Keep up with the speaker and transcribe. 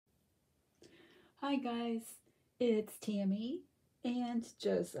Hi guys, it's Tammy and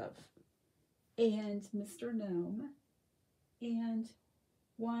Joseph and Mr. Gnome and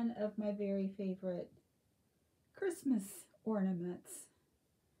one of my very favorite Christmas ornaments.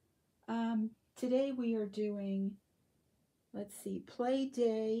 Today we are doing, let's see, Play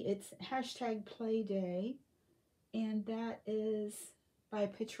Day. It's hashtag Play Day, and that is by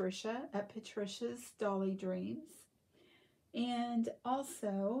Patricia at Patricia's Dolly Dreams. And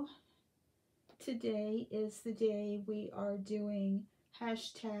also, today is the day we are doing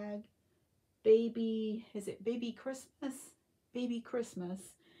hashtag baby, is it baby Christmas? Baby Christmas.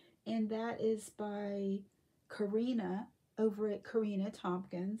 And that is by Karina over at Karina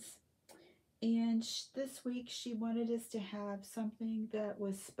Tompkins. And this week she wanted us to have something that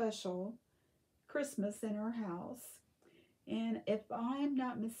was special, Christmas in our house. And if I'm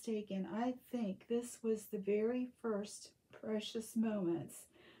not mistaken, I think this was the very first precious moments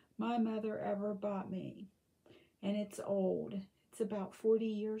my mother ever bought me. And it's old. It's about 40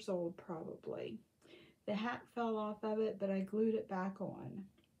 years old, probably. The hat fell off of it, but I glued it back on.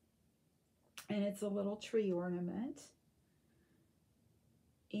 And it's a little tree ornament.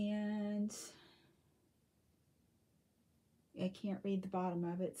 And I can't read the bottom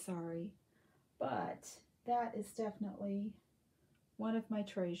of it, sorry. But that is definitely one of my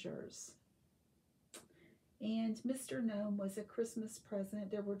treasures. And Mr. Gnome was a Christmas present.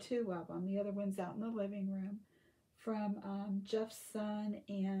 There were two of them. The other one's out in the living room from Jeff's son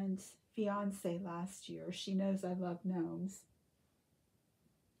and fiance last year. She knows I love gnomes.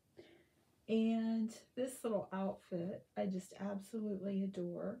 And this little outfit I just absolutely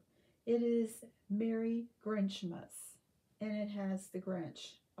adore. It is Merry Grinchmas, and it has the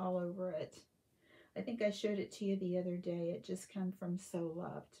Grinch all over it. I think I showed it to you the other day. It just come from So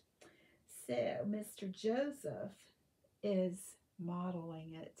Loved. So Mr. Joseph is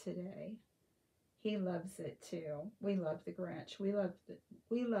modeling it today. He loves it too. We love the Grinch.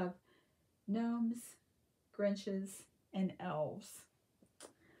 We love gnomes, Grinches, and elves.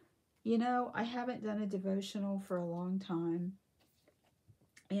 You know, I haven't done a devotional for a long time.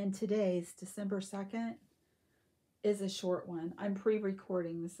 And today's December 2nd is a short one. I'm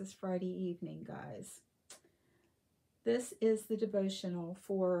pre-recording. This is Friday evening, guys. This is the devotional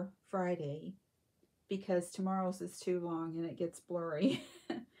for Friday because tomorrow's is too long and it gets blurry.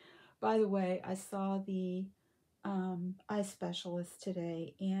 By the way, I saw the eye specialist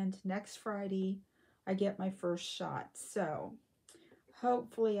today, and next Friday I get my first shot. So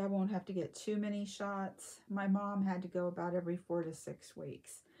hopefully I won't have to get too many shots. My mom had to go about every 4 to 6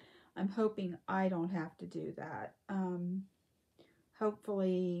 weeks. I'm hoping I don't have to do that.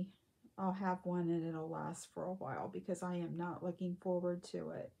 Hopefully I'll have one and it'll last for a while because I am not looking forward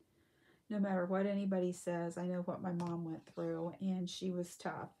to it. No matter what anybody says, I know what my mom went through, and she was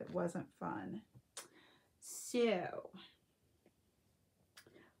tough. It wasn't fun. So,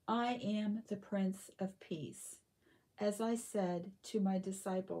 I am the Prince of Peace. As I said to my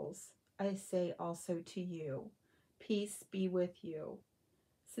disciples, I say also to you, peace be with you.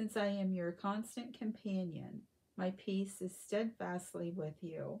 Since I am your constant companion, my peace is steadfastly with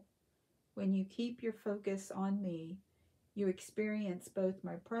you. When you keep your focus on me, you experience both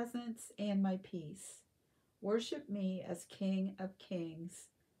my presence and my peace. Worship me as King of Kings,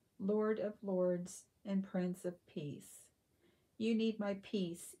 Lord of Lords, and Prince of Peace. You need my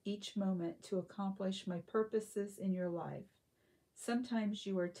peace each moment to accomplish my purposes in your life. Sometimes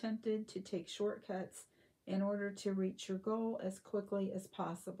you are tempted to take shortcuts in order to reach your goal as quickly as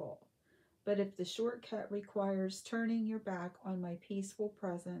possible. But if the shortcut requires turning your back on my peaceful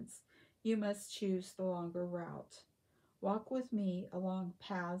presence, you must choose the longer route. Walk with me along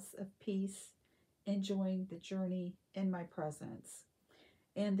paths of peace, enjoying the journey in my presence.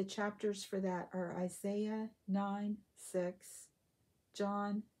 And the chapters for that are Isaiah 9:6,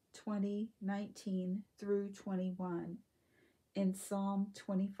 John 20:19 through 21, and Psalm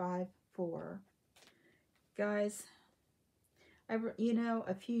 25:4. Guys,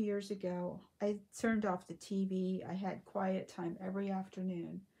 a few years ago, I turned off the TV. I had quiet time every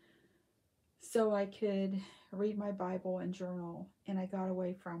afternoon so I could read my Bible and journal, and I got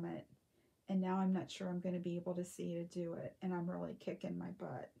away from it. And now I'm not sure I'm going to be able to see to do it, and I'm really kicking my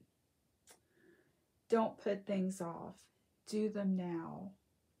butt. Don't put things off. Do them now.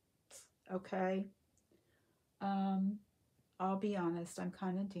 Okay? I'll be honest, I'm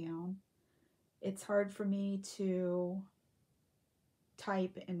kind of down. It's hard for me to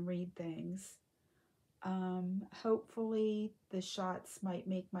type and read things. Hopefully the shots might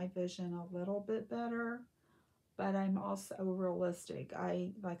make my vision a little bit better, but I'm also realistic.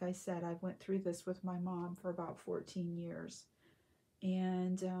 Like I said, I went through this with my mom for about 14 years.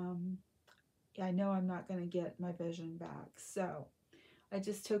 And I know I'm not going to get my vision back. So I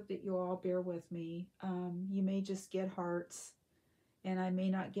just hope that you all bear with me. You may just get hearts, and I may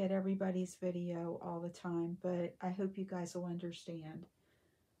not get everybody's video all the time, but I hope you guys will understand.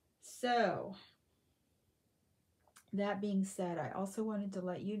 So that being said, I also wanted to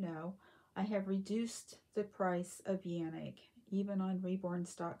let you know I have reduced the price of Yannick, even on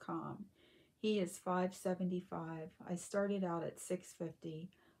reborns.com. He is $5.75. I started out at $6.50.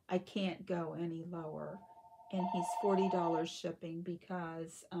 I can't go any lower. And he's $40 shipping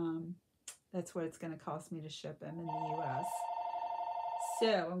because that's what it's going to cost me to ship him in the US.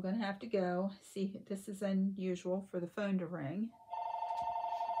 So I'm going to have to go. See, this is unusual for the phone to ring.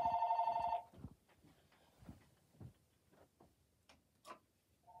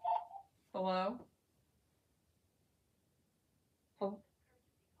 Hello? Hello?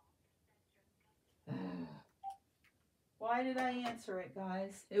 Why did I answer it,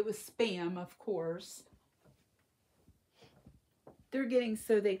 guys? It was spam, of course. They're getting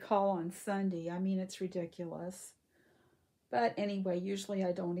so they call on Sunday. I mean, it's ridiculous. But anyway, usually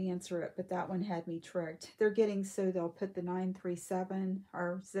I don't answer it, but that one had me tricked. They're getting so they'll put the 937,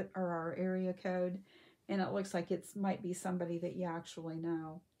 our zip or our area code, and it looks like it might be somebody that you actually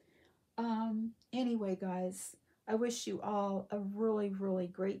know. Anyway, guys, I wish you all a really, really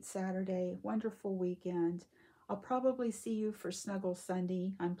great Saturday, wonderful weekend. I'll probably see you for Snuggle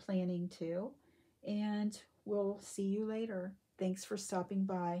Sunday. I'm planning to, and we'll see you later. Thanks for stopping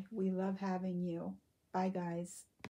by. We love having you. Bye, guys.